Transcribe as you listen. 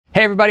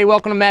Hey everybody,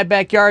 welcome to Mad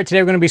Backyard.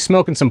 Today we're going to be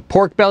smoking some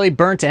pork belly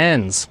burnt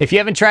ends. If you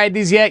haven't tried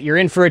these yet, you're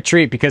in for a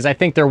treat because I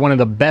think they're one of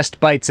the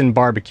best bites in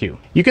barbecue.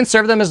 You can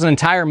serve them as an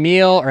entire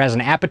meal or as an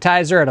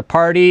appetizer at a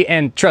party,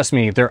 and trust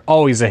me, they're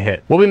always a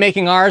hit. We'll be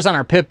making ours on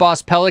our Pit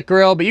Boss Pellet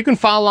Grill, but you can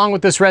follow along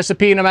with this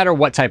recipe no matter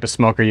what type of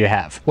smoker you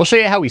have. We'll show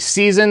you how we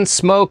season,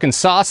 smoke, and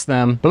sauce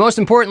them, but most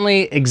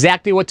importantly,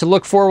 exactly what to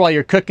look for while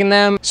you're cooking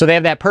them so they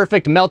have that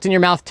perfect melt in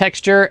your mouth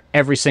texture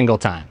every single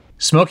time.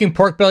 Smoking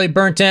pork belly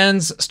burnt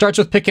ends starts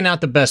with picking out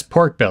the best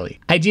pork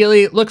belly.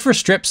 Ideally, look for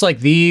strips like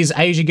these.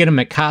 I usually get them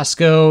at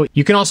Costco.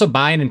 You can also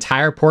buy an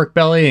entire pork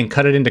belly and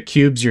cut it into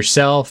cubes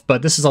yourself,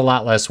 but this is a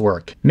lot less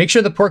work. Make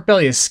sure the pork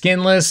belly is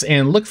skinless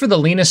and look for the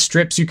leanest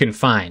strips you can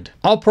find.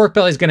 All pork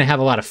belly is going to have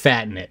a lot of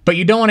fat in it, but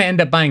you don't want to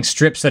end up buying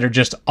strips that are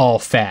just all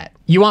fat.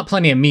 You want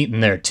plenty of meat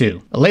in there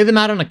too. Lay them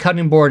out on a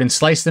cutting board and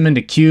slice them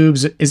into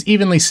cubes as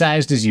evenly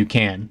sized as you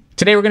can.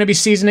 Today we're going to be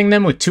seasoning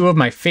them with two of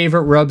my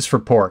favorite rubs for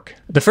pork.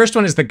 The first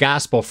one is the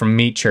Gospel from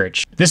Meat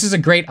Church. This is a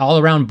great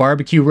all-around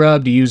barbecue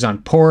rub to use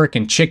on pork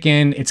and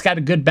chicken. It's got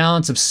a good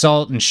balance of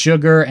salt and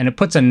sugar, and it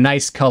puts a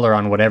nice color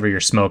on whatever you're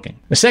smoking.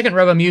 The second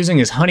rub I'm using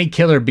is Honey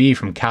Killer Bee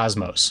from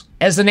Cosmos.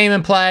 As the name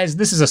implies,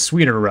 this is a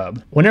sweeter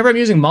rub. Whenever I'm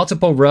using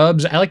multiple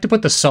rubs, I like to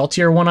put the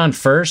saltier one on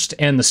first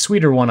and the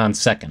sweeter one on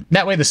second.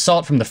 That way the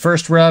salt from the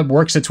first rub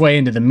works its way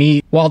into the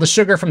meat, while the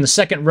sugar from the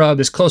second rub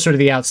is closer to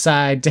the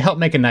outside to help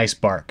make a nice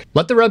bark.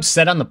 Let the rub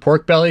set on the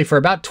pork belly for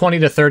about 20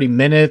 to 30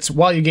 minutes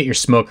while you get your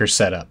smoker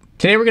set up.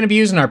 Today we're going to be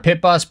using our Pit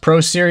Boss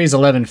Pro Series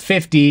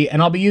 1150,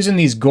 and I'll be using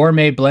these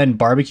gourmet blend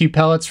barbecue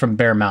pellets from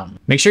Bear Mountain.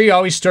 Make sure you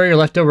always store your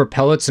leftover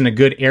pellets in a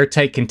good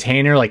airtight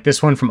container like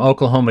this one from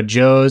Oklahoma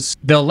Joe's.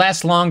 They'll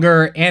last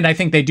longer, and I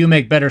think they do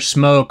make better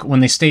smoke when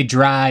they stay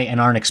dry and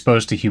aren't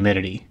exposed to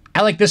humidity.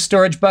 I like this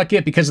storage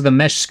bucket because of the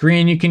mesh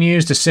screen you can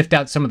use to sift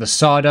out some of the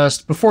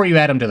sawdust before you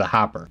add them to the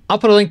hopper. I'll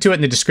put a link to it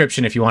in the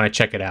description if you want to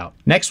check it out.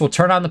 Next, we'll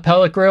turn on the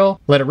pellet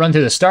grill, let it run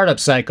through the startup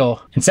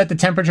cycle, and set the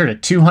temperature to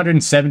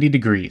 270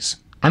 degrees.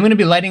 I'm going to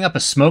be lighting up a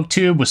smoke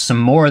tube with some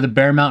more of the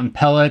Bear Mountain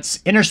pellets,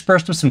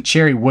 interspersed with some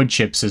cherry wood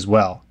chips as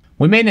well.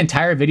 We made an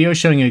entire video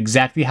showing you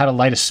exactly how to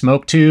light a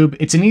smoke tube.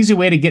 It's an easy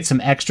way to get some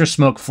extra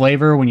smoke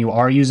flavor when you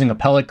are using a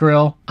pellet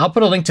grill. I'll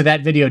put a link to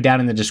that video down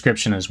in the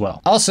description as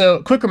well.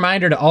 Also, quick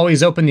reminder to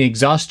always open the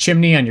exhaust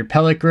chimney on your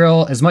pellet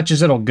grill as much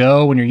as it'll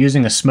go when you're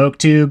using a smoke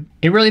tube.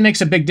 It really makes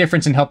a big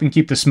difference in helping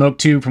keep the smoke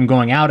tube from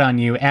going out on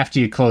you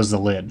after you close the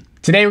lid.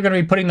 Today we're going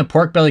to be putting the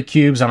pork belly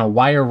cubes on a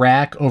wire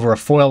rack over a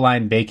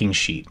foil-lined baking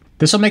sheet.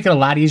 This will make it a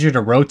lot easier to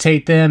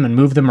rotate them and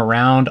move them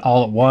around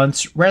all at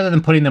once, rather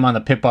than putting them on the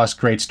Pit Boss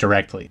grates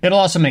directly. It'll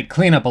also make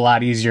cleanup a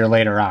lot easier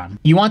later on.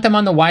 You want them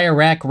on the wire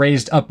rack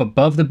raised up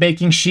above the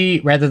baking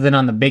sheet, rather than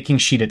on the baking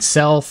sheet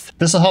itself.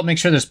 This will help make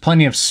sure there's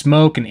plenty of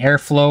smoke and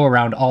airflow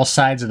around all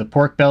sides of the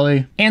pork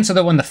belly, and so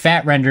that when the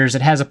fat renders,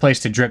 it has a place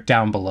to drip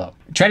down below.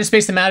 Try to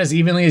space them out as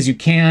evenly as you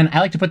can. I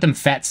like to put them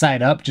fat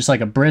side up, just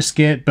like a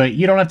brisket, but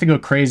you don't have to go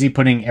crazy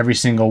putting every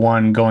single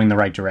one going the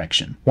right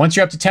direction. Once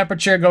you're up to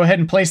temperature, go ahead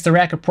and place the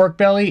rack of pork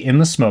belly in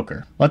the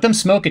smoker. Let them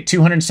smoke at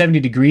 270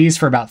 degrees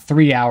for about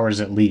 3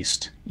 hours at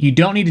least. You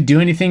don't need to do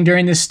anything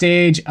during this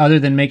stage other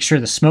than make sure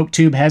the smoke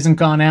tube hasn't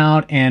gone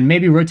out and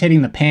maybe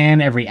rotating the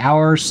pan every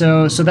hour or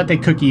so that they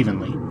cook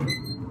evenly.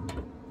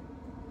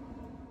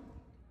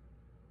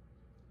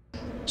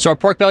 So our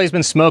pork belly's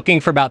been smoking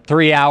for about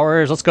 3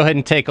 hours. Let's go ahead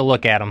and take a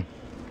look at them.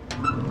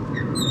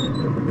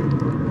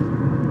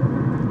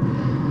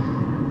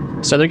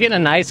 So they're getting a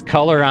nice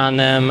color on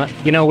them.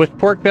 You know, with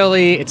pork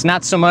belly, it's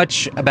not so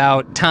much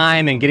about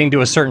time and getting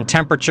to a certain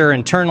temperature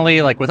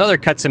internally like with other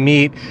cuts of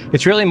meat.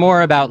 It's really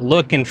more about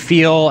look and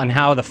feel and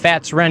how the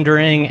fat's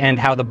rendering and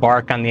how the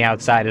bark on the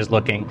outside is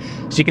looking.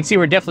 So you can see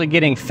we're definitely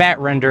getting fat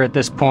render at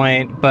this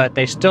point, but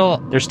there's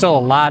still a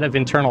lot of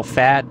internal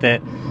fat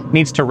that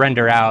needs to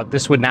render out.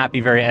 This would not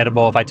be very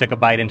edible if I took a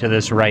bite into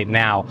this right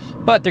now,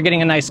 but they're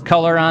getting a nice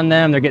color on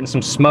them. They're getting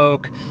some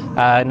smoke,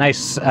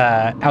 nice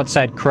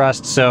outside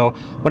crust. So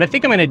what I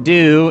think I'm going to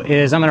do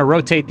is I'm going to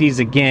rotate these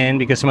again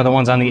because some of the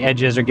ones on the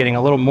edges are getting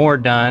a little more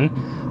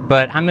done,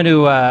 but I'm going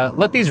to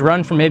let these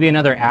run for maybe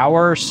another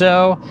hour or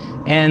so.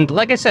 And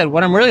like I said,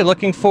 what I'm really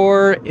looking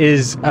for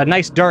is a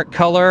nice dark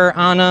color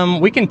on them.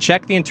 We can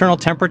check the internal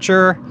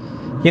temperature,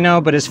 you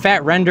know, but as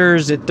fat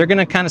renders, they're going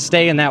to kind of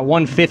stay in that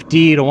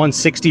 150 to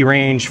 160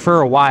 range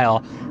for a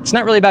while. It's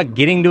not really about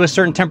getting to a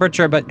certain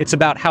temperature, but it's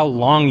about how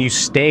long you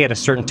stay at a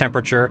certain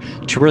temperature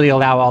to really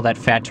allow all that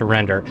fat to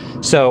render.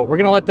 So we're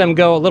going to let them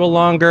go a little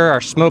longer.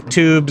 Our smoke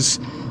tubes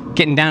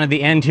getting down to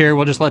the end here,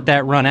 we'll just let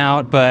that run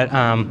out, but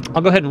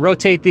I'll go ahead and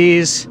rotate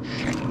these.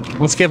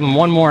 Let's give them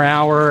one more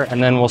hour,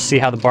 and then we'll see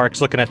how the bark's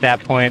looking at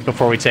that point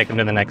before we take them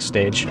to the next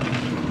stage.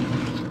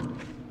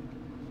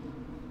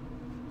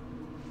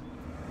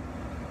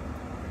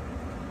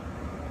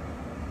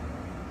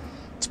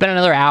 It's been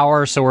another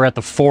hour, so we're at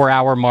the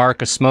 4-hour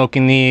mark of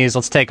smoking these.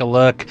 Let's take a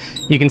look.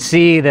 You can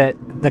see that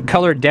the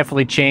color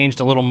definitely changed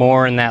a little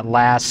more in that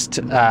last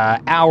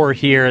hour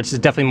here. It's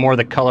definitely more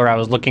the color I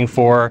was looking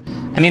for.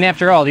 I mean,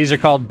 after all, these are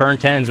called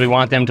burnt ends. We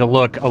want them to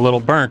look a little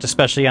burnt,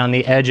 especially on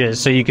the edges.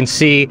 So you can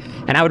see,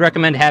 and I would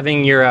recommend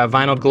having your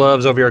vinyl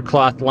gloves over your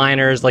cloth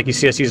liners like you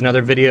see us use in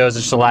other videos.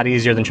 It's just a lot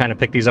easier than trying to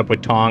pick these up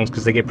with tongs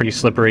because they get pretty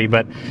slippery.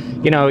 But,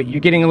 you know,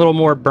 you're getting a little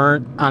more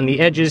burnt on the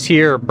edges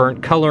here,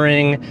 burnt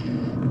coloring.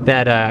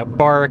 That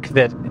bark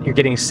that you're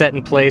getting set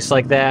in place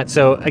like that.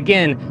 So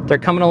again, they're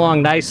coming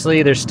along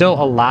nicely. There's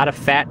still a lot of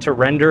fat to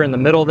render in the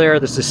middle there.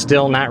 This is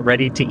still not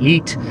ready to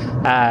eat.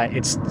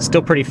 It's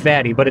still pretty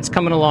fatty, but it's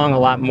coming along a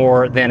lot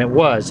more than it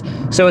was.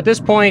 So at this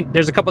point,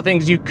 there's a couple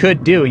things you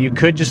could do. You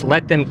could just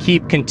let them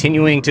keep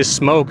continuing to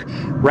smoke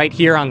right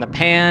here on the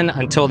pan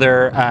until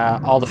they're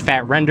all the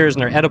fat renders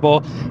and they're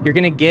edible. You're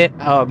gonna get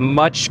a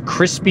much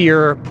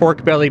crispier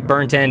pork belly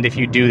burnt end if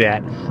you do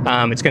that.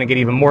 It's gonna get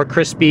even more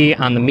crispy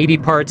on the meaty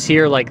parts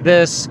here like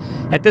this.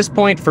 At this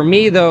point, for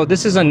me though,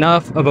 this is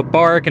enough of a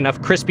bark,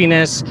 enough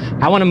crispiness.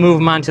 I want to move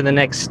them on to the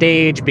next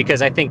stage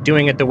because I think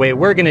doing it the way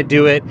we're going to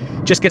do it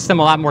just gets them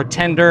a lot more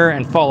tender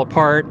and fall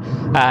apart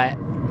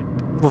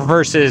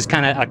versus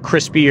kind of a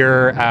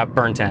crispier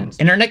burnt end.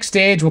 In our next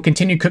stage, we'll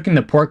continue cooking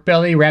the pork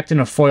belly wrapped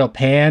in a foil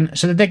pan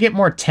so that they get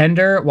more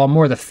tender while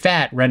more of the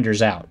fat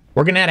renders out.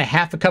 We're gonna add a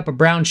half a cup of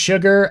brown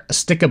sugar, a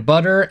stick of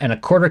butter, and a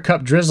 1/4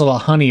 cup drizzle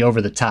of honey over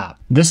the top.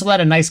 This will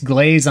add a nice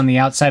glaze on the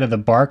outside of the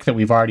bark that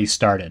we've already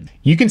started.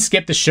 You can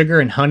skip the sugar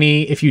and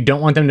honey if you don't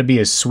want them to be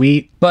as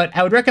sweet, but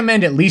I would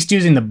recommend at least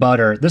using the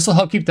butter. This will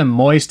help keep them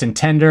moist and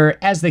tender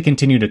as they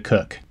continue to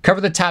cook.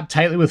 Cover the top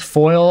tightly with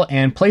foil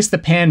and place the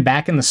pan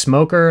back in the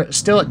smoker,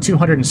 still at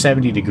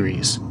 270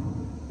 degrees.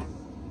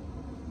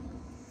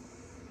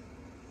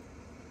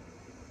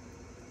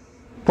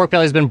 Pork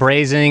belly's been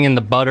braising in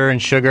the butter and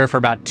sugar for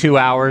about 2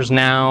 hours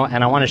now,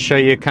 and I want to show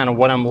you kind of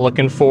what I'm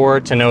looking for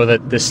to know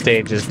that this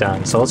stage is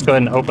done. So let's go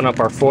ahead and open up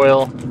our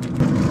foil.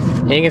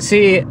 And you can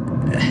see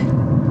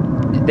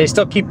they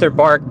still keep their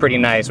bark pretty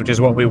nice, which is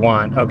what we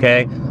want,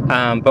 okay?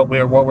 But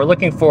what we're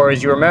looking for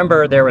is, you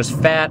remember there was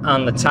fat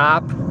on the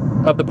top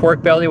of the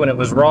pork belly when it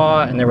was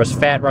raw, and there was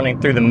fat running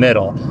through the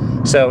middle.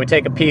 So we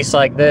take a piece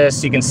like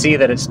this, you can see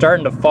that it's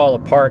starting to fall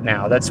apart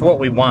now. That's what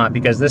we want,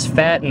 because this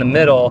fat in the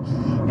middle,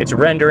 it's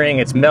rendering,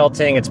 it's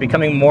melting, it's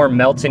becoming more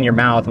melt in your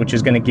mouth, which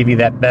is going to give you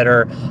that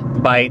better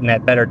bite and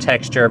that better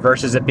texture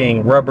versus it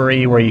being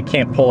rubbery where you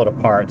can't pull it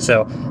apart.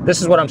 So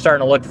this is what I'm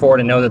starting to look for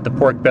to know that the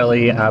pork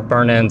belly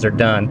burn ends are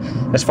done.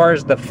 As far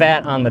as the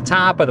fat on the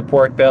top of the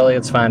pork belly,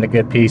 let's find a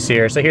good piece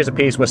here. So here's a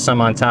piece with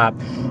some on top.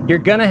 You're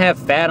gonna have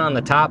fat on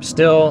the top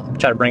still.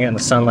 Try to bring it in the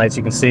sunlight so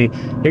you can see.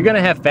 You're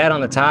gonna have fat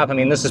on the top. I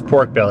mean, this is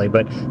pork belly,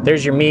 but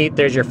there's your meat,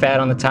 there's your fat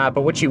on the top.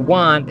 But what you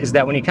want is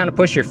that when you kind of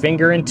push your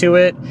finger into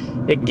it,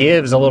 it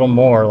gives a little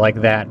more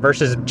like that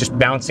versus just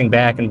bouncing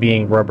back and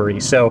being rubbery.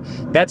 So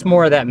that's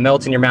more of that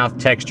melt in your mouth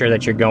texture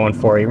that you're going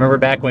for. You remember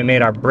back when we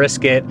made our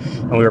brisket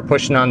and we were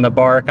pushing on the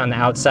bark on the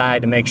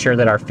outside to make sure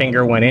that our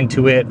finger went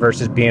into it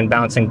versus being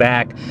bouncing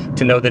back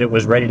to know that it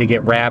was ready to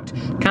get wrapped.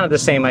 Kind of the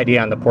same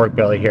idea on the pork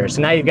belly here.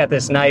 So now you've got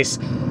this nice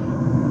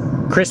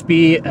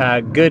crispy,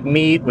 good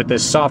meat with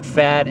this soft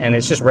fat, and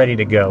it's just ready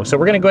to go. So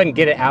we're gonna go ahead and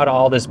get it out of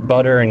all this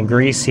butter and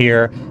grease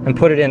here and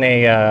put it in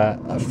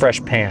a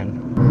fresh pan.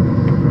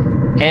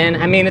 And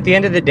I mean, at the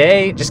end of the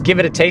day, just give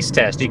it a taste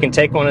test. You can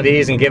take one of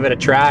these and give it a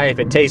try. If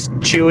it tastes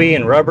chewy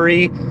and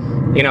rubbery,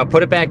 you know,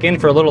 put it back in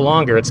for a little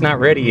longer. It's not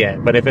ready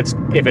yet, but if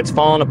it's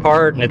falling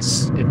apart and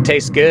it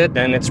tastes good,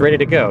 then it's ready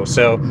to go.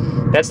 So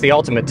that's the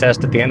ultimate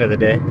test at the end of the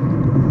day.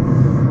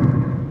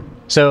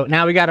 So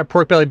now we got our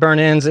pork belly burn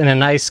ends in a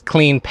nice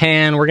clean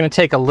pan. We're gonna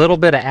take a little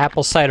bit of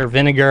apple cider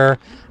vinegar.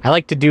 I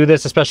like to do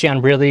this especially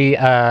on really,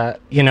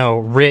 you know,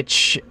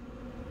 rich,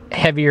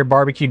 heavier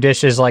barbecue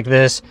dishes like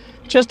this.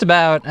 Just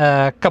about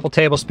a couple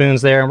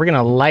tablespoons there, and we're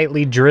gonna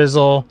lightly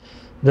drizzle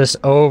this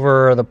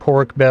over the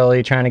pork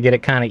belly, trying to get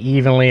it kind of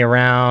evenly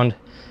around,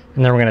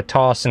 and then we're gonna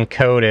toss and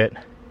coat it.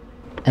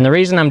 And the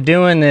reason I'm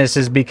doing this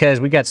is because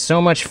we got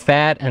so much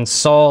fat and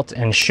salt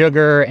and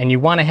sugar, and you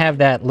want to have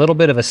that little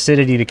bit of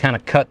acidity to kind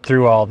of cut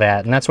through all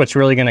that, and that's what's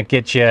really going to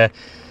get you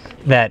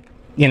that,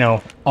 you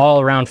know, all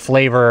around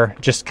flavor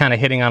just kind of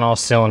hitting on all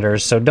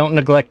cylinders. So don't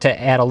neglect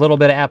to add a little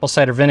bit of apple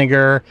cider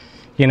vinegar.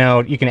 You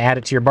know, you can add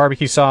it to your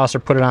barbecue sauce or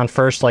put it on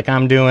first like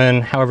I'm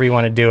doing, however you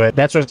want to do it.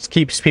 That's what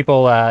keeps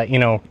people, you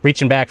know,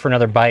 reaching back for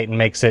another bite and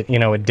makes it, you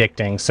know,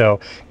 addicting. So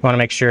you want to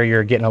make sure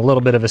you're getting a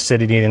little bit of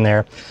acidity in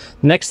there.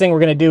 Next thing we're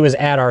going to do is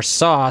add our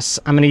sauce.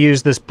 I'm going to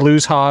use this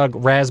Blues Hog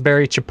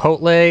Raspberry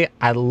Chipotle.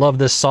 I love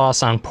this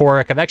sauce on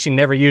pork. I've actually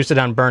never used it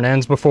on burnt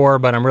ends before,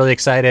 but I'm really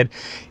excited.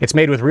 It's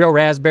made with real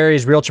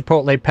raspberries, real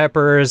Chipotle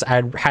peppers.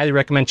 I'd highly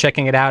recommend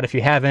checking it out if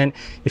you haven't.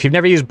 If you've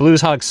never used Blues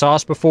Hog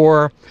sauce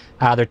before,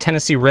 their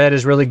Tennessee Red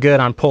is really good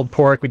on pulled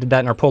pork. We did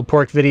that in our pulled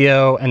pork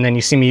video, and then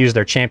you see me use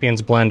their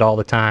Champions blend all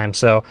the time.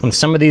 So when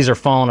some of these are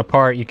falling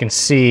apart, you can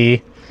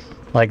see,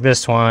 like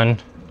this one,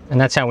 and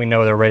that's how we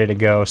know they're ready to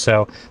go.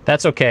 So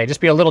that's okay. Just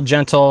be a little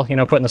gentle, you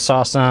know, putting the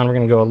sauce on. We're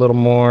gonna go a little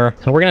more,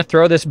 and we're gonna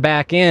throw this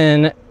back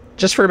in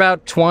just for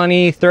about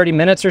 20-30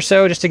 minutes or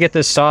so, just to get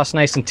this sauce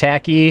nice and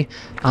tacky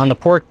on the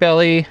pork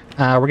belly.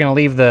 We're gonna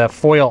leave the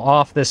foil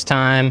off this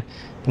time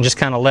and just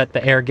kind of let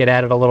the air get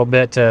at it a little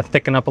bit to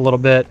thicken up a little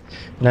bit,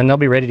 and then they'll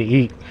be ready to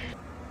eat.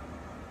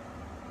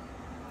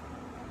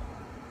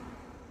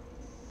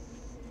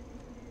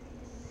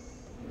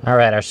 All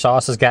right, our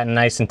sauce has gotten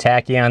nice and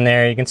tacky on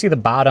there. You can see the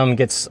bottom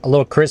gets a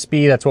little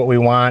crispy. That's what we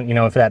want, you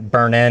know, for that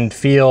burnt end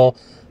feel.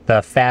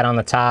 The fat on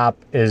the top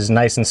is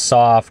nice and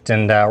soft,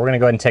 and we're gonna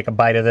go ahead and take a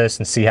bite of this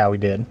and see how we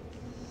did.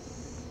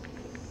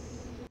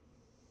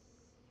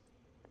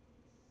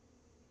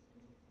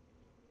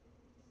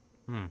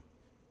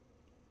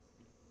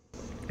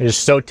 It is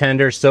so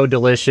tender, so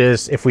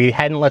delicious. If we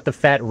hadn't let the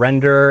fat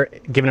render,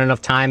 given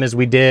enough time as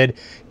we did,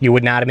 you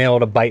would not have been able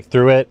to bite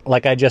through it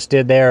like I just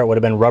did there. It would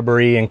have been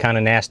rubbery and kind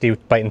of nasty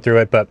biting through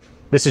it, but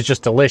this is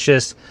just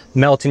delicious.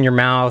 Melt in your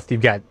mouth.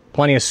 You've got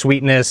plenty of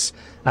sweetness,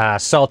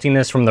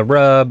 saltiness from the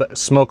rub,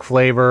 smoke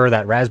flavor.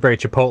 That raspberry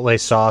chipotle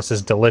sauce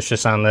is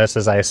delicious on this,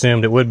 as I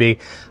assumed it would be.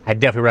 I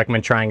definitely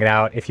recommend trying it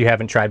out if you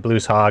haven't tried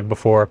Blues Hog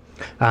before.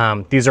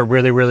 These are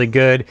really, really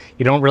good.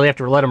 You don't really have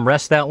to let them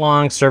rest that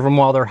long. Serve them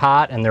while they're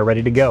hot and they're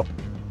ready to go.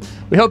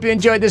 We hope you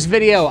enjoyed this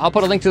video. I'll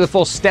put a link to the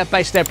full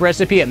step-by-step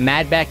recipe at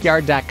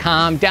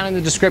madbackyard.com down in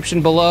the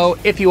description below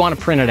if you want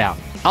to print it out.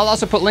 I'll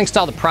also put links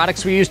to all the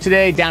products we used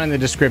today down in the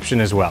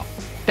description as well.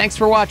 Thanks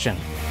for watching.